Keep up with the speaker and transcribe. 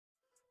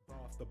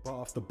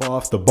Off the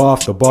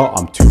bar,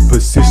 I'm too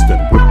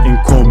persistent. With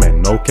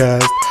income, no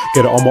cast.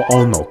 Get it on my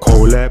own, no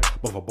collab.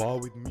 But a bar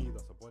with me,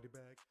 that's a body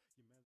bag.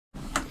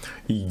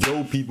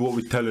 Yo people, what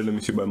we telling them?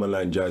 It's your boy my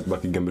line Jazz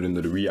back again with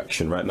another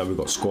reaction. Right now we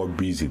got Skore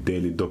Beezy,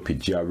 Daily Duppy,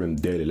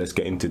 GRM Daily. Let's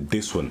get into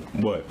this one.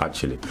 Boy,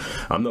 actually,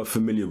 I'm not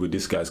familiar with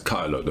this guy's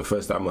catalog. The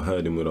first time I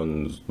heard him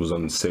was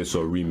on Say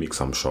So Remix,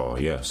 I'm sure.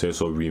 Yeah, Say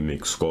So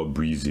Remix, Skore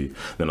Beezy.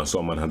 Then I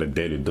saw man had a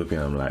Daily Duppy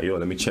and I'm like, yo,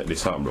 let me check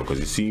this out, bro, because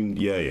he seemed,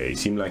 he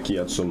seemed like he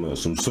had some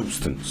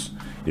substance.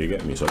 You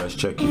get me? So let's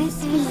check it.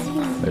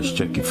 Let's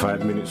check it.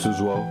 5 minutes as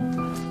well.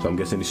 So I'm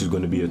guessing this is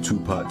going to be a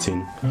two-part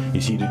thing.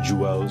 You see the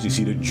jewels, you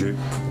see the drip.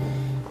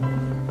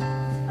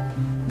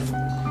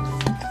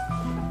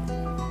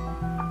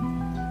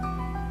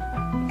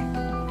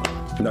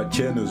 That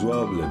chain as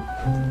well, blood.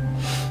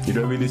 You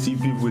don't really see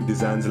people with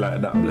designs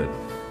like that, blood.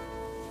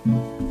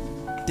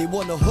 They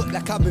want a hook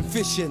like I've been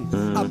fishing.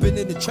 I've been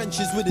in the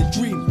trenches with a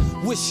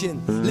dream,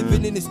 wishing.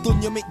 Living in this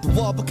dunya make the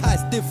war because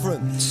it's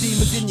different.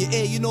 Demons in your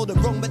ear, you know they're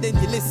wrong, but then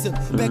you listen.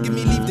 Begging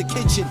me leave the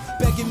kitchen,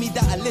 begging me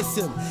that I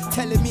listen.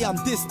 Telling me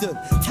I'm distant,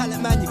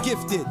 talent man you're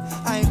gifted.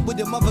 I ain't with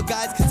them other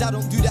guys cause I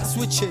don't do that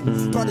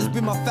switching. Brothers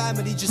been my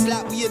family just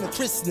like we in a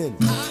christening.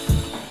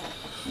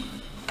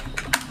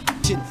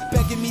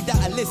 Begging me that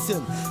I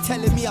listen,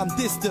 telling me I'm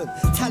distant.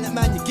 Talent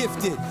man, you're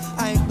gifted.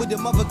 I ain't with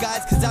them other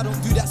guys cause I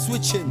don't do that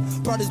switching.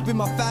 Brothers been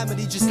my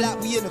family just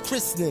like we in a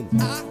christening.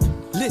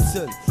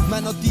 Listen,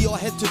 man, I Dior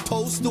head to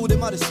toe, still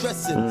them out of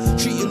stressing.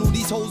 Treating all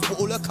these hoes but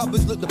all her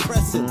covers look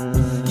depressing.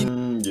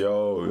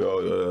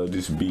 Yo,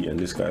 this beat and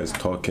this guy's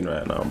talking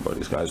right now, bro.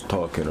 This guy's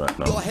talking right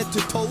now. Your head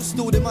to toe,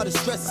 still them out of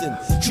stressing.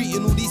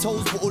 Treating all these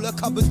hoes but all her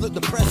covers look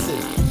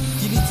depressing.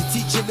 You need to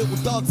teach your little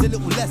dogs a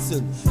little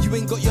lesson. You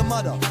ain't got your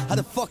mother, how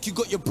the fuck you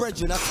got your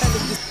brethren? I tell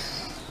him this.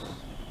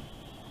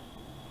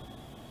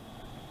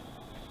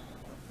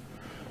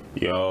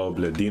 Yo,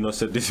 Bladino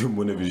said this in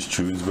one of his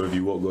tunes, where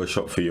you won't go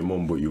shop for your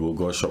mum, but you will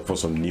go shop for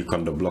some Nick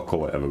on the block or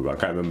whatever. But I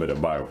can't remember the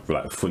bar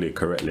like fully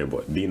correctly,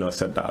 but Dino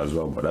said that as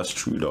well. But that's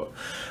true though.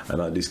 And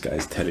now this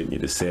guy's telling you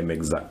the same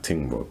exact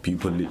thing, bro.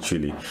 People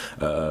literally,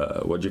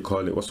 what do you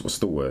call it? What's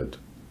the word?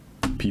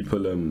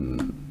 People,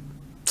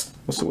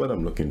 what's the word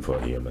I'm looking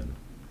for here, man?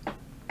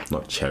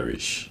 Not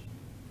cherish.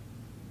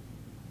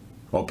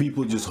 Or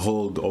people just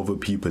hold other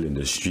people in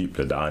the street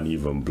that aren't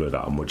even blood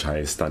at a much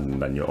higher standing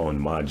than your own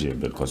margin.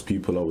 Because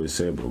people always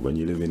say, bro, when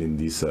you're living in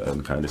these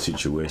certain kind of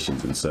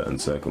situations and certain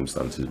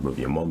circumstances, bro,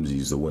 your mum's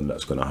is the one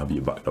that's gonna have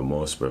you back the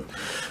most, bro.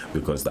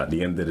 Because at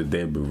the end of the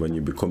day, bro, when you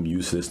become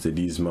useless to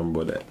these men,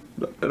 bro, they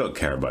don't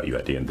care about you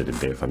at the end of the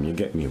day, fam. You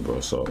get me, bro?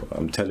 So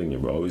I'm telling you,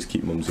 bro, always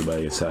keep mumsy by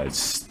your side.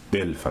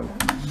 Still, fam.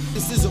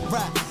 This isn't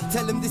rap,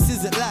 tell him this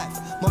isn't life.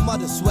 My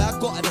mother swear I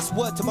got her, that's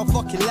word to my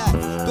fucking life.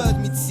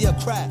 Bird me to see her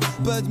cry,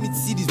 bird me to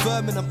see these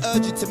vermin, I'm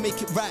urgent to make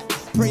it right.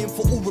 Praying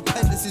for all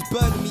repentance is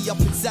burning me up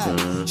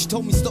inside. She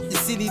told me stop the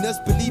silliness,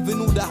 believe in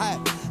all the hype.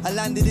 I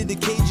landed in the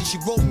cage and she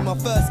wrote me my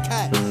first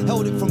cat.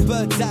 Held it from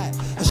bird's eye.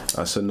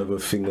 That's another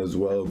thing as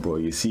well, bro.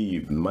 You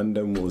see, man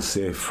them will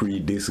say free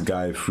this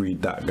guy, free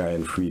that guy,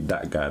 and free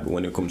that guy. But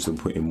when it comes to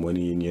putting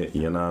money in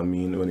you know what I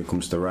mean? When it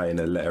comes to writing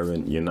a letter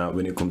and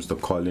when it comes to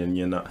calling,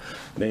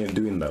 they ain't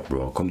doing that,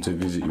 bro. Come to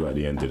visit you at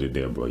the end of the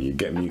day, bro. You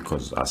get me?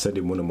 Because I said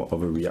in one of my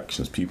other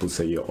reactions, people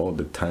say it all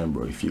the time,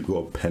 bro. If you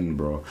go pen,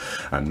 bro,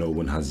 and no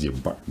one has your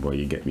back, bro,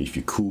 you get me? If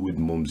you're cool with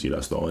mumsy,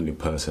 that's the only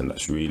person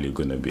that's really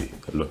gonna be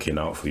looking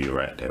out for you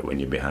right there when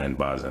you're behind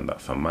bars and that.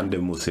 Fam, man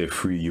them will say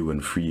free you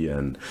and free,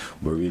 and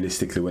but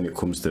realistically when it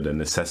comes to the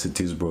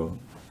necessities, bro,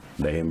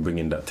 they ain't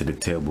bringing that to the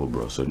table,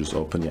 bro. So just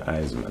open your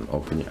eyes, man.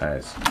 Open your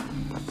eyes.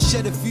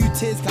 Shed a few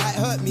tears, cause it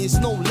hurt me, it's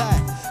no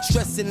lie.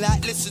 Stressing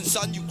like, listen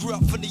son, you grew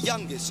up from the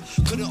youngest.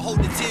 Couldn't hold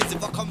the tears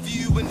if I come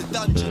view you in the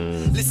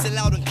dungeon. Listen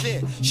loud and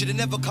clear, should've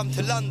never come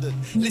to London.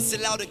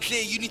 Listen loud and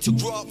clear, you need to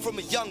grow up from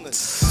a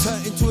youngest.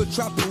 Turned into a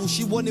trapper, all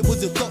she wanted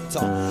was a doctor.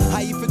 How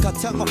you think I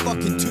turned my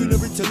fucking tuna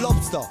into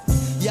lobster?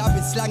 Yeah, I've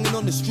been slanging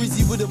on the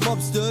strizzy with the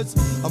mobsters.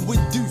 I'm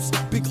with Deuce,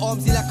 big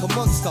armsy like a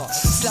monster.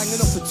 Slanging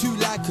up for 2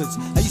 likers,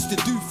 I used to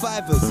do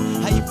 5ers.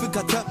 How you think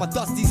I turned my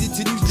dusties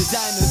into new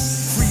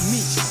designers? Free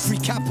meat, free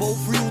capo,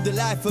 free all the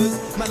lifers.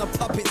 Man, I'm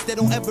puppets, they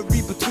don't ever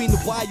read between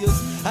the wires.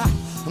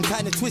 I'm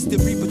kinda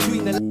twisted, read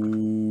between the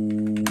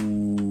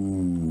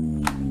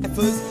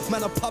lifers.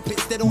 Man, I'm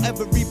puppets, they don't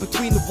ever read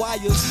between the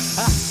wires.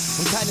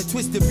 I'm kinda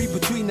twisted, read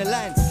between the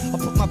lines. I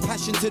put my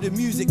passion to the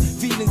music,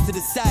 feelings to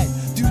the side.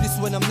 Do this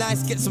when I'm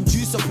nice, get some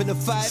juice up in the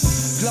fight.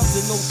 Gloves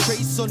and no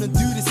trace on and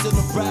do this on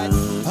the ride.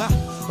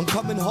 I'm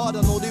coming hard,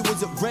 I know they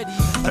wasn't ready.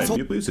 Hey,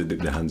 people used to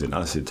dip their hands in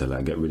acid to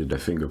like get rid of their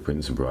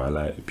fingerprints, bro.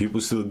 Like,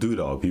 people still do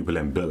that, or people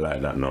ain't built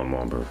like that no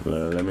more, bro.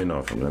 Let me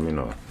know, fam. Let me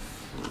know.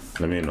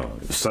 Let me know.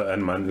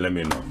 Certain man, let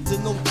me know. There's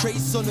no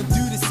trace on and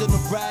do this on the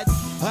ride.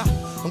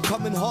 I'm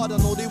coming hard, I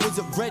know they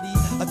wasn't ready.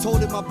 I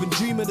told him I've been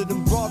dreaming of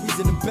them Rarries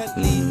and them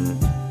Bentley.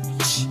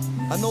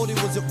 I know they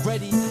wasn't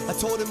ready. I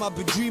told him I've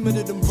been dreaming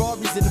of them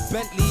Rarries and the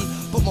Bentley.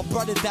 But my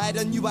brother died,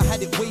 I knew I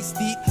had it waist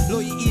deep.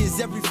 Loyalty is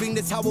everything,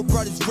 that's how a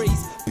brother's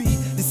raised. Be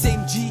the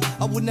same G,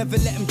 I would never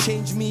let them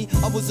change me.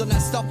 I was on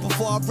that stuff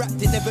before I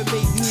rapped, it never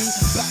made me.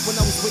 Back when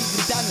I was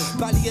waving danners,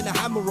 Bally and a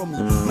hammer on me.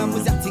 Man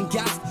was acting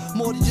gassed,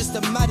 more than just the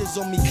matters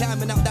on me.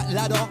 Climbing up that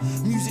ladder,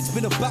 music's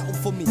been a battle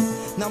for me.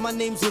 Now my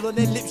name's all on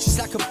their lips, just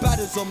like a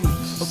batter's on me.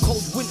 A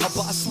cold winter,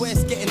 but I swear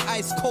it's getting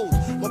ice cold.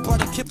 My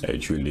brother kept. Hey,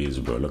 it truly is,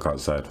 bro. Look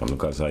outside, man.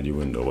 Look outside your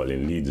window. Well,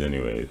 in Leeds,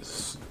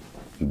 anyways.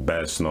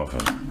 Bad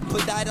snuffing.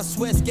 But died, I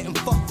swear it's getting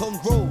fucked on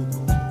road.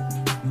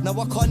 Now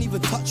I can't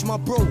even touch my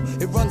bro.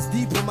 It runs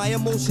deep in my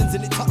emotions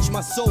and it touched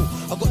my soul.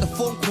 I got the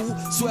phone call,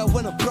 swear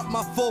when I broke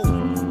my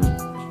phone.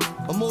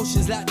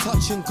 Emotions like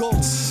touch and go.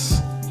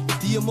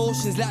 The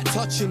emotions like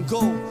touch and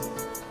go.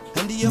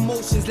 And the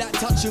emotions like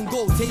touch and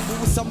go. Table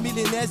with some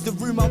millionaires, the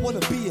room I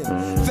wanna be in.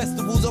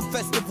 Festivals on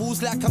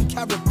festivals like I'm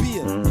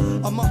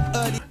Caribbean. I'm up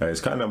early.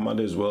 It's kind of mad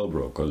as well,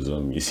 bro, because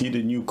you see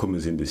the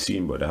newcomers in the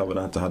scene, but they haven't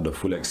had to have the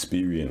full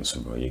experience,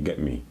 bro. You get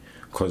me?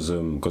 Because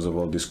of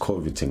all this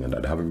COVID thing and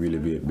that, they haven't really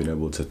been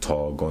able to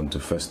tour, gone to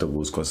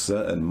festivals. Because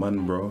certain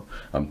man, bro,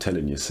 I'm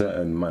telling you,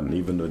 certain man,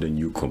 even though the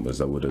newcomers,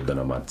 they would have done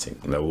a mad thing.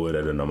 They would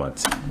have done a mad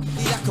thing.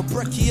 Like a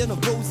brekkie and a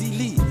Rosie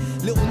Lee.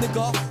 Little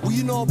nigga, well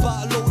you know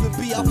about a load of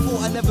B. I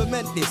thought I never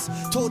meant this.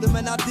 Told him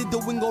and I did the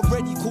wing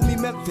already, call me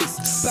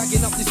Memphis.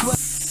 Bagging up this work.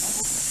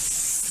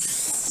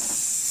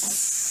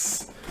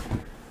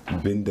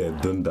 Been there,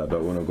 done that,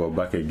 don't want to go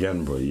back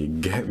again, bro. You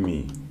get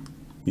me?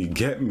 You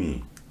get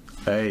me?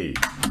 Hey.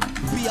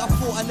 B, I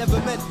thought I never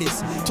meant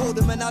this. Told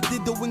him and I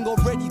did the wing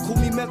already, call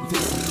me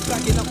Memphis.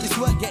 Bagging up this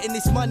work, getting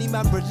this money,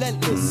 man,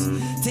 relentless.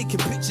 Taking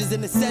pictures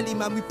in the celly,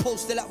 man, we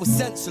posted that was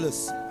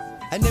senseless.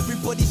 And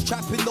everybody's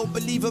trapping, don't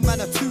believe a man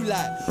are too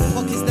light.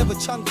 Pockets never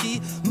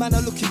chunky, man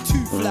are looking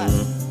too flat.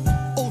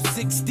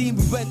 016,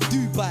 we went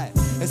Dubai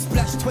and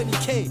splashed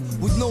 20k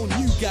with no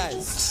new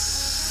guys.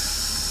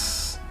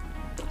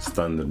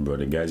 Standard, bro.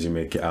 The guys you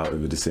make it out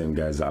with are the same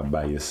guys that are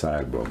by your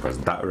side, bro. Because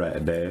that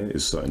right there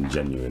is something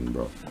genuine,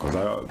 bro.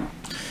 Because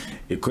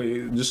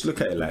just look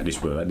at it like this,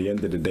 bro. At the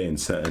end of the day, in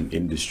certain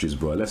industries,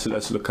 bro, let's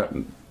look at.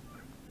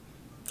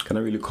 Can I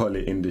really call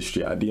it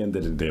industry? At the end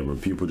of the day, bro,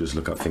 people just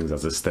look at things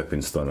as a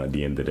stepping stone at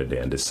the end of the day.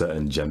 And there's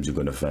certain gems you're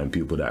gonna find,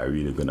 people that are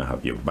really gonna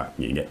have your back.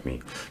 You get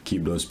me?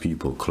 Keep those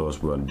people close,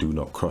 bro, and do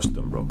not cross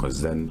them, bro.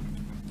 Because then,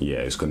 yeah,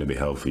 it's gonna be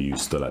hell for you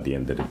still at the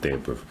end of the day,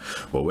 bro.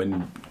 But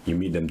when you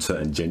meet them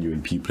certain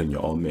genuine people and you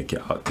all make it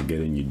out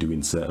together and you're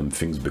doing certain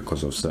things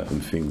because of certain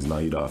things, now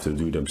you don't have to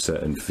do them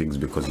certain things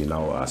because you're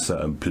now at a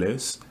certain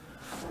place.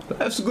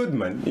 That's good,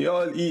 man. You're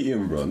all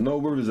eating, bro. No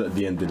worries at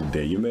the end of the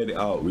day. You made it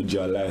out with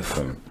your life,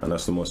 fam. And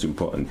that's the most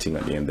important thing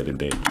at the end of the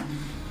day.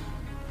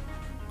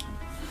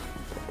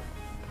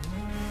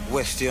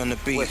 Westy on the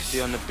beat.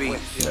 Westy on the beat.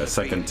 Yeah,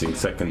 second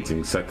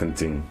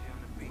thing.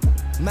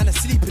 Man are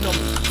sleeping on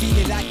me,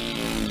 feeling like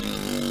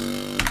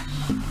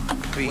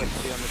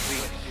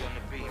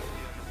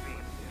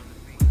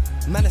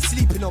Man are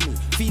sleeping on me,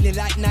 feeling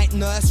like night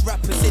nurse.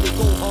 Rappers say they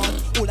go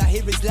hard, all I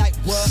hear is like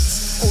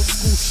works. Old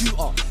school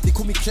shooter, they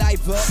call me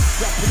Clive.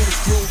 Rapping on the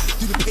floor,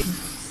 do the pay.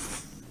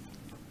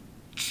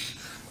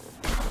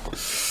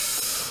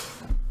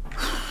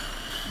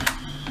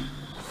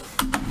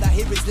 I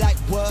hear is like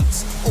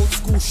works. Old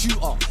school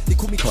shooter, they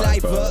call me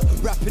Clive.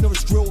 Rapping on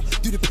the drill,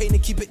 do the pain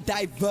and keep it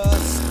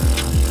diverse.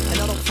 And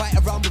I don't fight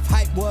around with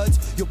hype words.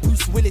 You're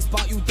Bruce Willis,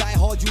 but you die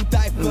hard, you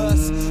die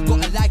first.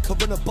 Got a liker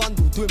in a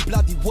bundle, doing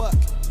bloody work.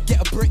 Get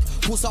a brick,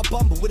 force our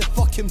bumble with a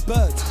fucking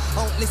birds.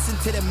 I don't listen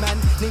to them, man,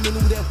 naming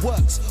all their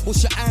works.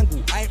 What's your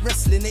angle? I ain't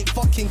wrestling, ain't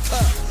fucking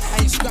Kurt. I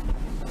ain't scrap.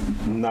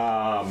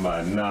 Nah,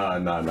 man,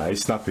 nah.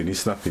 He's snapping.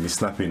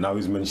 Now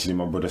he's mentioning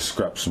my brother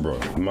Scraps, bro.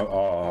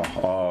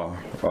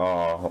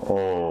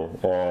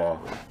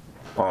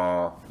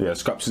 Yeah,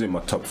 Scraps is in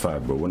my top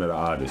 5, bro. One of the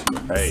hardest, bro.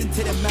 Hey. Listen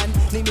to them, man,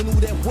 naming all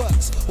their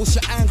works. What's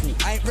your angle?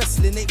 I ain't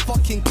wrestling, ain't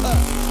fucking Kurt.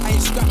 I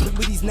ain't scrapping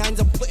with these nines,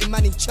 I'm putting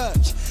man in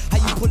church. How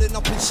you pulling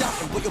up and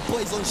shouting, but your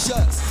boys on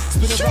shirts.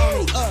 Spin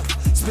around the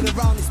earth, spin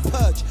around this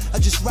purge. I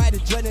just ride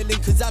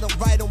adrenaline, cause I don't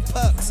ride on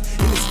perks.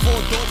 In this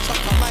 4-door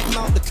truck, I might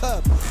mount the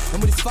curb.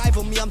 And with this 5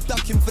 on me, I'm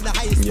ducking for the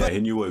highest. Yeah, he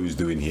knew what he was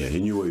doing here.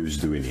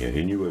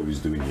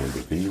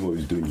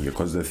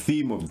 Because the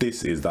theme of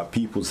this is that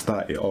people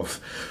start it off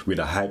with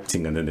a hype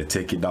thing and then they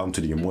take it down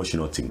to the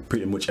emotional thing.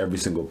 Pretty much every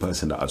single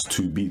person that has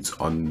 2 beats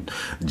on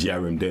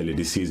GRM Daily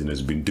this season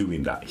has been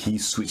doing that. He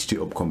switched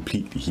it up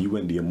completely. He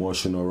went the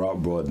emotional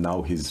route, bro.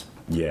 Now he's,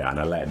 yeah, and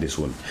I like this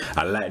one.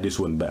 I like this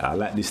one better. I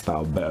like this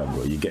style better,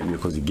 bro. You get me?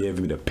 Because he gave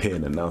me the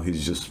pain and now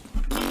he's just,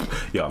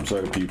 yeah, I'm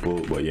sorry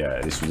people, but yeah,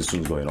 this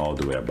one's going all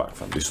the way back,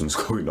 fam. This one's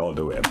going all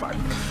the way back.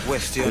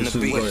 Westy on the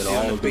beat. This one's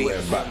going all the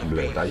way back,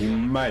 blood. Are you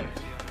mad?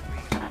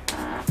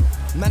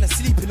 Man are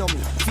sleeping on me,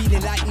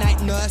 feeling like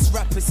night nurse.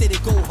 Rappers say they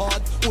go hard,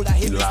 all I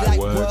hear is like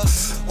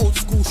works. Old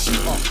school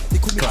shooter, they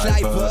call me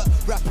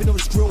Clive. Rapping on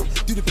the drill,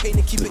 do the pain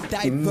and keep it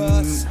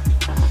diverse.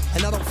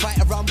 And I don't fight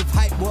around with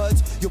hype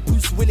words. You're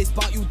Bruce Willis,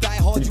 but you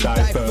die hard, you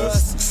die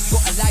first.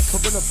 Got a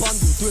liker in a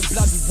bundle, doing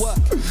bloody work.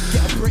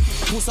 Get a brick,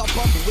 course I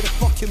bumble with a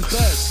fucking bird.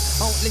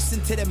 I don't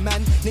listen to them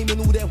man, naming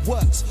all their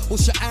works.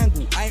 What's your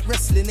angle? I ain't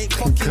wrestling, ain't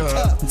fucking Kurt.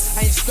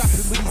 I ain't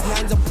scrapping with these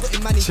lines, I'm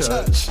putting man in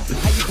church.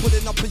 How you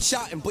pulling up and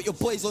shouting, but your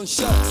boys on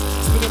shirts?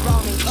 Spin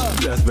around in earth.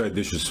 That's very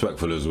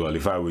disrespectful as well.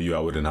 If I were you, I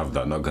wouldn't have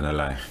that, not gonna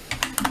lie.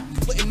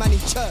 Putting man in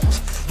church.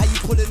 How you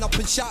pulling up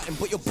and shouting,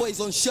 but your boys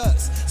on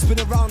shirts? Spin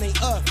around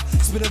ain't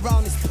earth, spin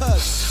around is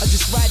perks. I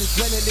just ride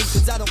adrenaline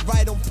cause I don't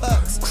ride on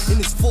perks. In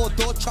this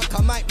 4-door truck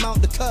I might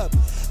mount the curb.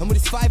 And with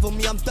this 5 on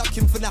me I'm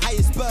ducking from the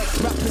highest berg.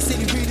 Rappers say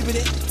they really with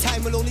it,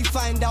 time will only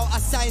find out. I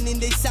sign in,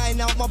 they sign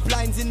out, my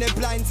blinds in, their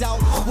blinds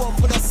out. Walk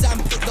with a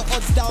sand, put the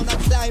odds down, I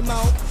climb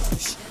out.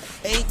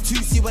 Ain't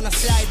juicy when I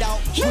slide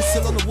out,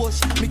 whistle on the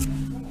whoosh.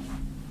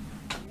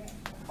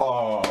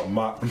 Oh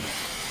my.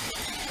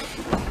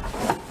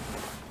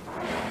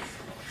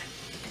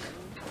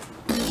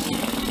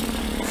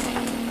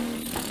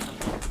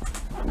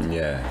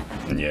 Yeah.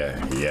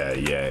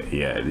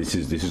 This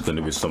is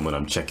gonna be someone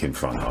I'm checking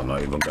from. I'm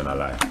not even gonna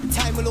lie.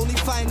 Time will only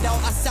find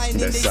out. I sign in,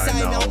 they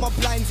sign out. My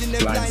blinds in,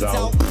 their blinds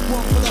out. Walk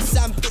with a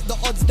sand, put the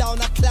odds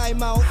down, I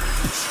climb out.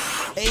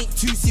 Ain't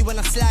juicy when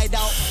I slide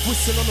out.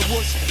 Whistle on the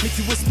whoosh, make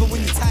you whisper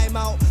when you time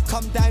out.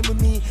 Come dine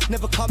with me,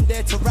 never come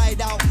there to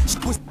ride out.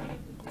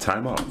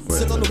 Time out.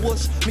 Whistle on the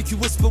whoosh, make you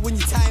whisper when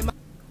you time out.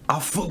 I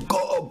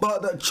forgot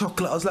about that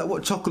chocolate. I was like,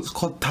 what chocolate's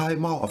called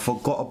Time Out? I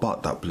forgot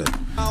about that, blood.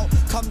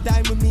 Come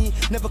dine with me,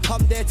 never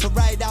come there to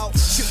ride out.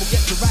 Shit will get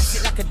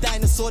Jurassic like a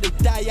dinosaur, they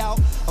die out.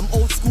 I'm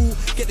old school,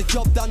 get the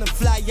job done and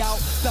fly out.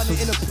 Done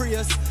it in a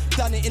Prius,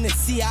 done it in a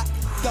Seat.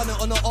 Done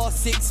it on a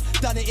R6,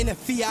 done it in a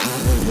Fiat.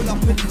 Pull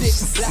up and dip,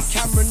 like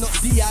Cameron, not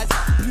Diaz.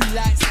 Blue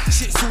lights,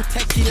 shit's all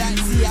techie like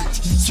Ziach.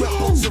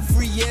 Sweatbox for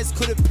 3 years,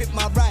 couldn't pick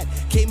my ride.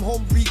 Came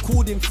home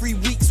recalled in 3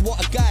 weeks,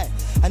 what a guy.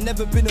 I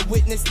never been a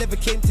witness, never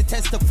came to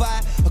testify.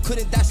 I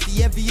couldn't dash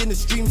the heavy in the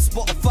stream,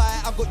 Spotify.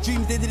 I got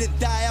dreams, they didn't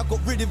die, I got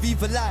rid of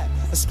evil eye.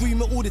 I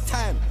scream it all the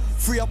time,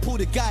 free up all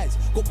the guys.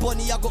 Got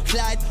Bonnie, I got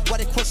Clyde, why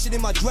they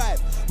questioning my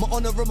drive? My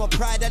honor and my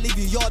pride, I leave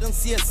your yard on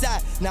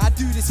CSI. Now I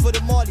do this for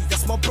the Marley,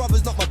 that's my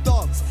brothers, not my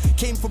dogs.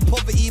 Came from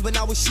poverty when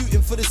I was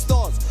shooting for the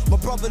stars. My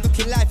brother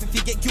looking life if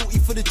you get guilty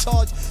for the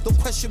charge. Don't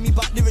question me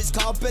about lyrics,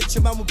 cause I'll bet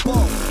your man with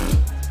bars.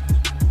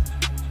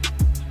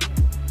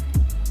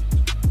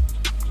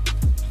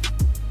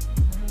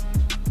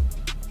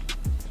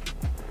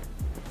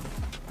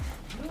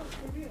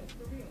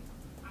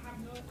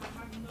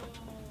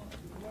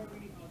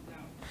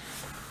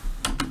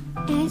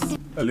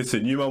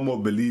 Listen, you man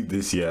won't believe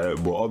this, yeah,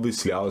 but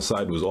obviously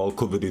outside was all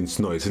covered in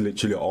snow. It's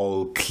literally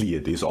all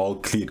cleared. It's all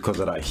cleared because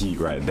of that heat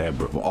right there,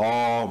 bro.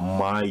 Oh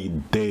my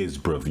days,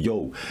 bro.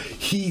 Yo,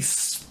 he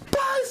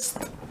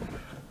spazzed.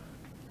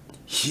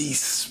 He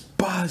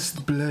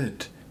spazzed,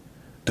 blood.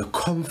 The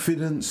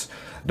confidence,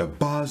 the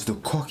bars, the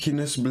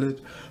cockiness, blood.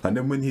 And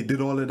then when he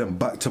did all of them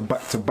back to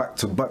back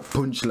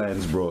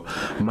punchlines, bro,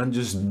 man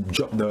just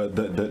dropped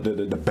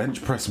the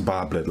bench press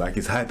bar, blood, like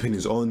he's hyping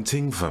his own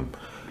thing, fam.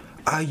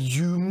 Are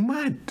you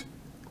mad?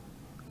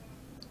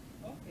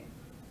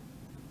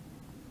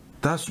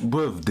 That's,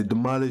 bruv, did the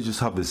Mali just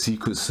have a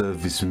secret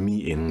service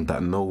meeting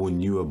that no one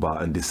knew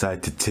about and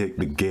decide to take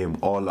the game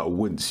all at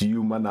once?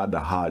 You man are the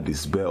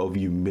hardest bet of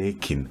you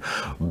making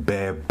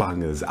bare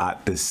bangers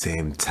at the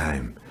same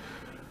time.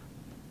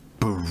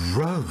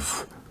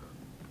 Bruv.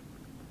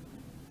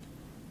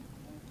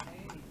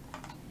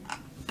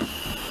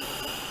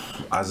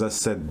 As I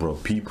said, bro,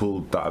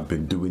 people that have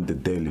been doing the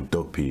daily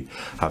Duppy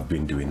have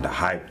been doing the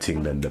hype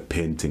thing and the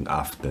painting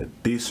after.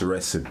 This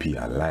recipe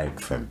I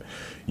like, fam.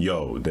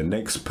 Yo, the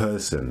next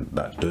person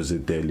that does a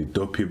daily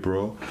Duppy,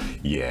 bro,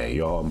 yeah,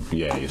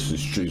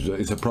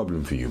 it's a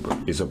problem for you, bro.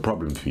 It's a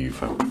problem for you,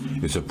 fam.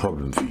 It's a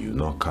problem for you,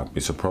 no cap.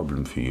 It's a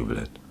problem for you,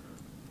 blood.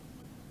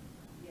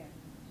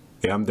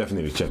 Yeah, I'm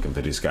definitely checking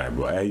for this guy,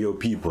 bro. Hey, yo,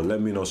 people,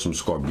 let me know some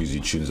Skore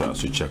Beezy tunes that I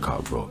should check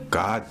out, bro.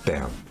 God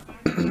damn.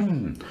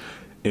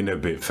 In a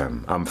bit,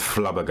 fam. I'm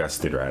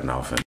flabbergasted right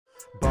now, fam.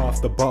 Bar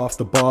after bar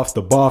after bar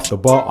after bar after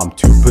bar, I'm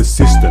too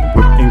persistent.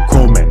 Whipping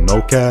comment,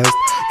 no cast.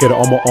 Get it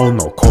on my own,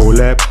 no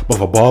collab. But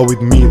if a bar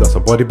with me, that's a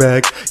body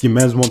bag. Your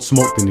mans want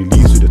smoke, then he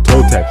leaves with a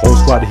toe tag. Whole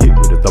squad hit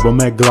with a double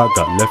mag Glock.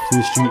 Got left in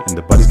the street and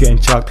the body's getting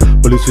chucked.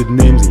 Bullets with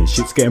names and your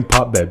shit's getting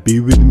popped. Better be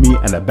with me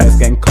and the bag's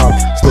getting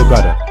cocked. Still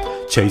gotta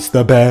chase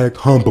the bag,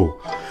 humble.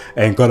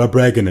 Ain't gotta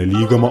brag in a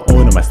league on my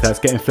own and my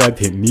stats getting flagged.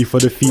 Hit me for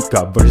the feet,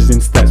 got verses in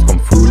stats. Come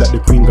through like the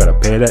queen, gotta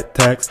pay that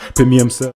tax. Premium sir.